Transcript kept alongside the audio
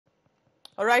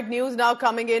All right, news now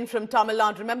coming in from Tamil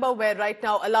Nadu. Remember, where right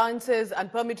now alliances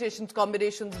and permutations,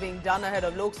 combinations being done ahead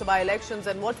of Lok Sabha elections,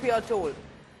 and what we are told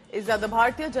is that the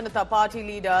Bharatiya Janata Party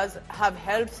leaders have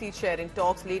held seat-sharing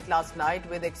talks late last night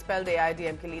with expelled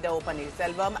AIADMK leader O.P.S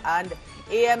and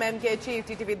AMMK chief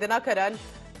TTV Dinakaran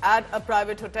at a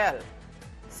private hotel.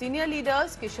 Senior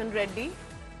leaders Kishan Reddy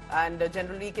and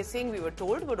General E.K. Singh, we were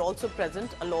told, were also present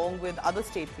along with other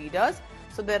state leaders.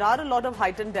 So there are a lot of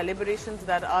heightened deliberations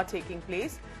that are taking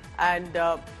place. And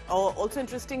also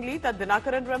interestingly, that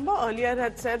Dinakaran, remember, earlier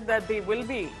had said that they will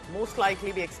be most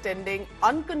likely be extending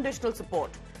unconditional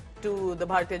support to the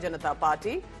Bharatiya Janata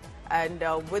Party. And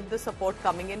with the support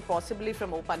coming in possibly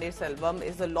from O.P.S,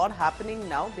 is a lot happening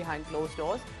now behind closed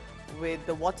doors with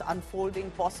what's unfolding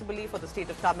possibly for the state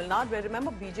of Tamil Nadu, where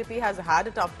remember BJP has had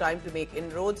a tough time to make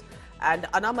inroads, and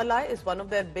Annamalai is one of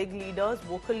their big leaders,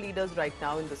 vocal leaders right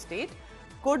now in the state.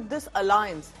 Could this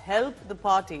alliance help the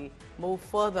party move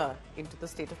further into the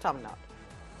state of Tamil Nadu?